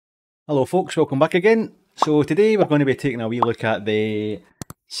Hello folks, welcome back again. So today we're going to be taking a wee look at the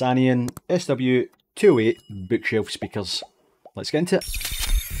Sanyun SW-208 bookshelf speakers. Let's get into it.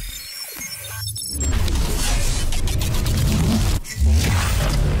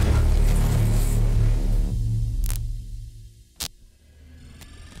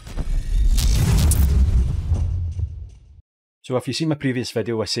 So if you've seen my previous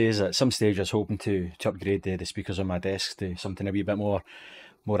video, I says at some stage I was hoping to upgrade the speakers on my desk to something a wee bit more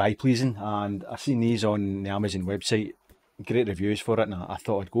eye-pleasing, and I've seen these on the Amazon website, great reviews for it, and I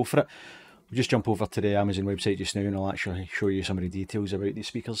thought I'd go for it. We'll just jump over to the Amazon website just now and I'll actually show you some of the details about these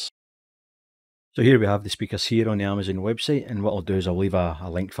speakers. So here we have the speakers here on the Amazon website, and what I'll do is I'll leave a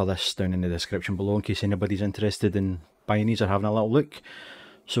link for this down in the description below in case anybody's interested in buying these or having a little look.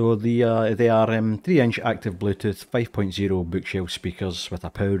 So they are 3-inch active Bluetooth 5.0 bookshelf speakers with a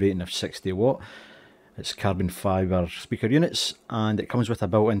power rating of 60 watt. It's carbon fibre speaker units, and it comes with a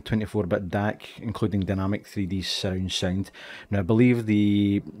built-in 24-bit DAC, including dynamic 3D surround sound. Now I believe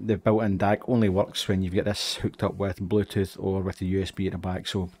the built-in DAC only works when you've got this hooked up with Bluetooth or with the USB at the back,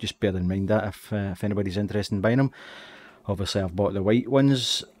 so just bear in mind that if anybody's interested in buying them. Obviously I've bought the white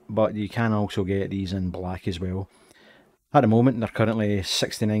ones, but you can also get these in black as well. At the moment they're currently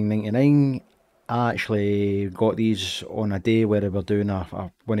 $69.99. I actually got these on a day where they were doing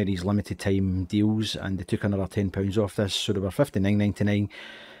one of these limited time deals, and they took another £10 off this, so they were $59.99.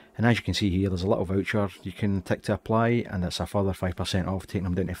 And as you can see here, there's a little voucher you can tick to apply, and it's a further 5% off, taking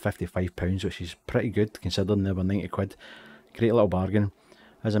them down to £55, which is pretty good considering they were 90 quid. Great little bargain.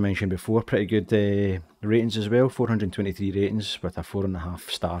 As I mentioned before, pretty good ratings as well, 423 ratings with a 4.5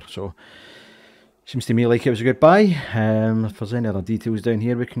 star. So seems to me like it was a good buy. If there's any other details down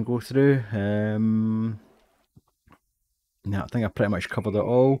here we can go through. Yeah, I think I pretty much covered it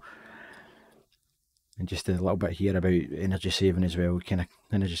all. And just a little bit here about energy saving as well. Kind of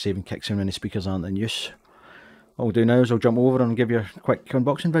energy saving kicks in when the speakers aren't in use. What I'll do now is I'll jump over and give you a quick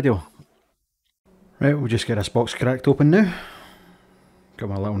unboxing video. Right, we'll just get this box cracked open now. Got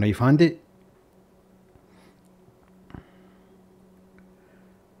my little knife handy.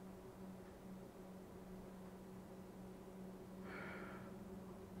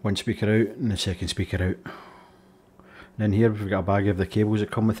 One speaker out and the second speaker out. And then here we've got a bag of the cables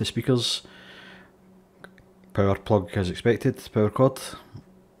that come with the speakers. Power plug as expected, power cord,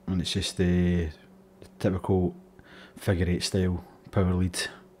 and it's just the typical figure 8 style power lead.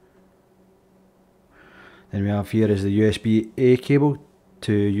 Then we have here is the USB-A cable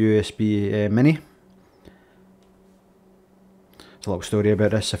to USB mini. There's a little story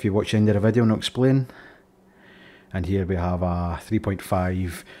about this if you watch the end of the video and I'll explain. And here we have a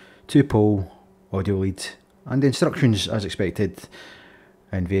 3.5 2-pole audio lead, and the instructions as expected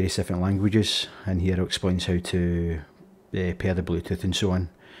in various different languages, and here it explains how to pair the Bluetooth and so on.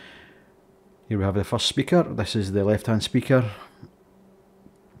 Here we have the first speaker. This is the left hand speaker.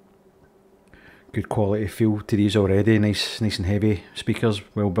 Good quality feel to these already, nice and heavy speakers,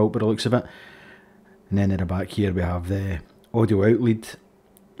 well built by the looks of it. And then in the back here we have the audio out lead,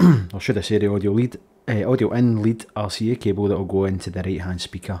 or should I say the audio lead. Audio in lead RCA cable that will go into the right hand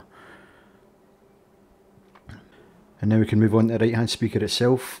speaker. And now we can move on to the right hand speaker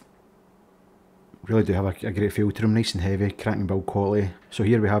itself. Really do have a great feel to them, nice and heavy, cracking build quality. So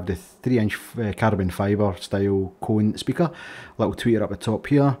here we have the 3-inch carbon fibre style cone speaker, little tweeter up the top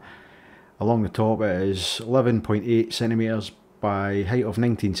here. Along the top it is 11.8 centimetres by height of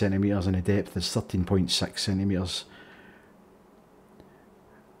 19 centimetres and the depth is 13.6 centimetres.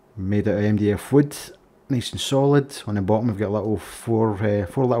 Made out of MDF wood, nice and solid. On the bottom we've got little four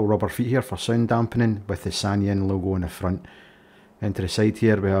little rubber feet here for sound dampening with the Sanyun logo on the front. And to the side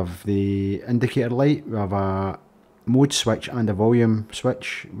here we have the indicator light, we have a mode switch and a volume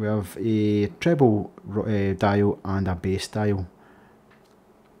switch, we have a treble dial and a bass dial.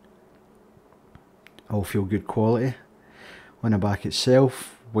 All feel good quality. On the back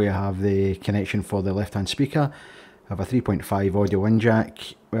itself we have the connection for the left hand speaker. We have a 3.5 audio in jack,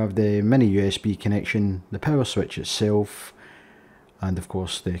 we have the mini USB connection, the power switch itself, and of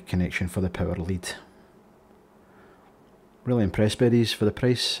course the connection for the power lead. Really impressed by these for the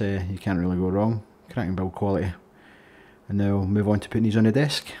price, you can't really go wrong, cracking build quality. And now we'll move on to putting these on the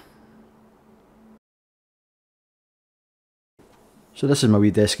desk. So this is my wee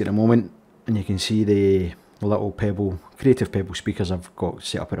desk at the moment, and you can see the little Creative Pebble speakers I've got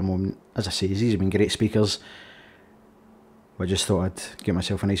set up at the moment. As I say, these have been great speakers. I just thought I'd get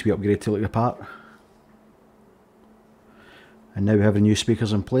myself a nice wee upgrade to look the part. And now we have the new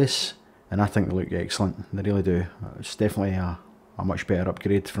speakers in place, and I think they look excellent, they really do. It's definitely a much better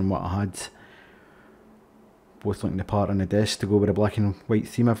upgrade from what I had both looking the part on the desk to go with the black and white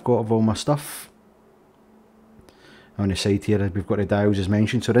theme I've got of all my stuff. On the side here we've got the dials as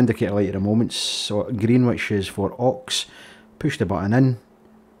mentioned, so the indicator light at the moment, so green, which is for aux. Push the button in,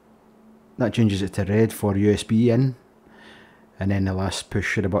 that changes it to red for USB in, and then the last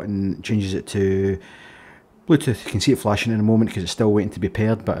push of the button changes it to Bluetooth. You can see it flashing in a moment because it's still waiting to be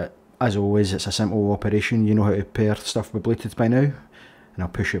paired, but as always it's a simple operation. You know how to pair stuff with Bluetooth by now. And I'll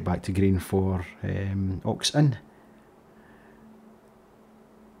push it back to green for aux in.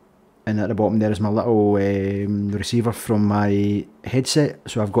 And at the bottom there is my little receiver from my headset.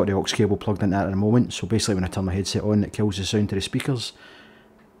 So I've got the aux cable plugged into that at the moment. So basically when I turn my headset on, it kills the sound to the speakers.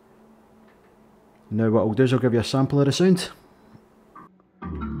 Now what I'll do is I'll give you a sample of the sound.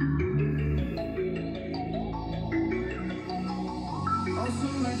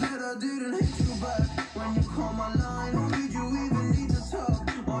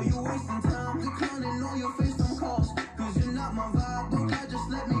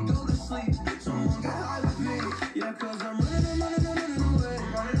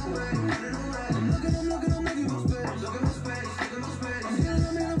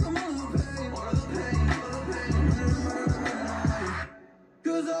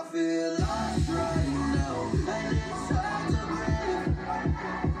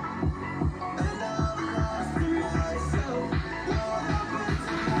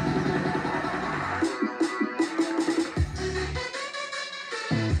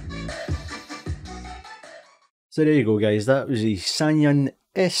 So there you go guys, that was the Sanyun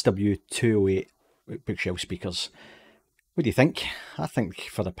SW-208 bookshelf speakers. What do you think? I think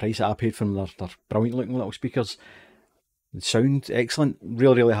for the price that I paid for them, they're brilliant looking little speakers. They sound excellent,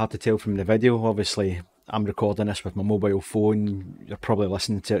 really hard to tell from the video. Obviously I'm recording this with my mobile phone, you're probably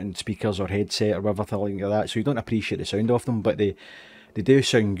listening to it in speakers or headset or whatever like that, so you don't appreciate the sound of them, but they do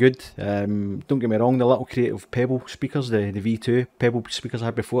sound good. Don't get me wrong, the little Creative Pebble speakers, the V2 Pebble speakers I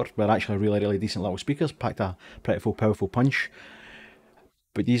had before, were actually really decent little speakers, packed a pretty full powerful punch.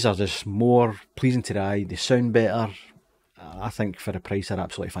 But these are just more pleasing to the eye, they sound better. I think for the price they're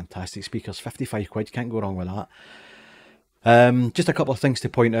absolutely fantastic speakers. 55 quid, can't go wrong with that. Just a couple of things to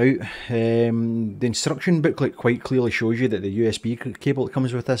point out. The instruction booklet quite clearly shows you that the USB cable that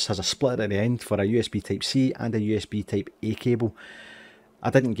comes with this has a split at the end for a USB Type-C and a USB Type-A cable. I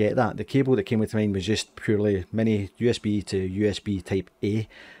didn't get that. The cable that came with mine was just purely mini USB to USB Type-A.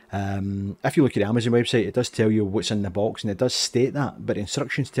 If you look at the Amazon website, it does tell you what's in the box, and it does state that, but the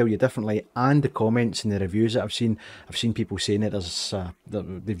instructions tell you differently, and the comments and the reviews that I've seen people saying that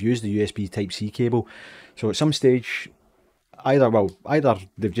they've used the USB Type-C cable. So at some stage, either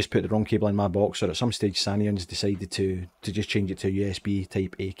they've just put the wrong cable in my box, or at some stage Sanyun's decided to just change it to a USB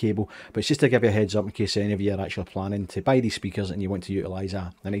Type-A cable. But it's just to give you a heads up in case any of you are actually planning to buy these speakers and you want to utilise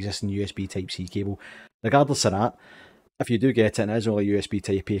an existing USB Type-C cable. Regardless of that, if you do get it and it is only a USB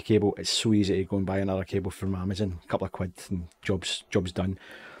Type-A cable, it's so easy to go and buy another cable from Amazon. A couple of quid and job's done.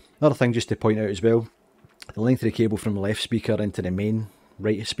 Another thing just to point out as well, the length of the cable from the left speaker into the main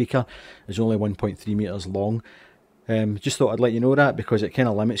right speaker is only 1.3 meters long. Just thought I'd let you know that because it kind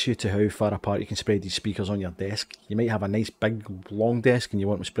of limits you to how far apart you can spread these speakers on your desk. You might have a nice big long desk and you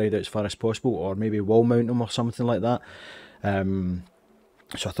want them spread out as far as possible, or maybe wall mount them or something like that.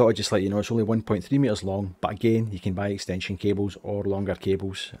 So I thought I'd just let you know it's only 1.3 meters long, but again you can buy extension cables or longer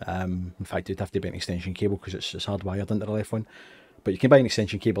cables. In fact it'd have to be an extension cable because it's hardwired into the left one, but you can buy an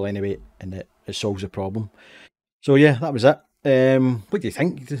extension cable anyway and it solves the problem. So yeah, that was it. What do you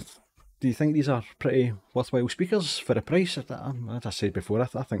think? Do you think these are pretty worthwhile speakers for the price? As I said before, I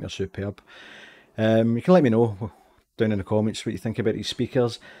think they're superb. You can let me know down in the comments what you think about these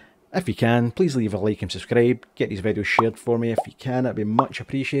speakers. If you can, please leave a like and subscribe. Get these videos shared for me if you can, it'd be much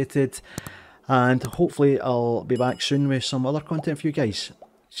appreciated. And hopefully I'll be back soon with some other content for you guys.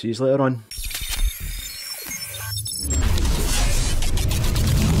 See you later on.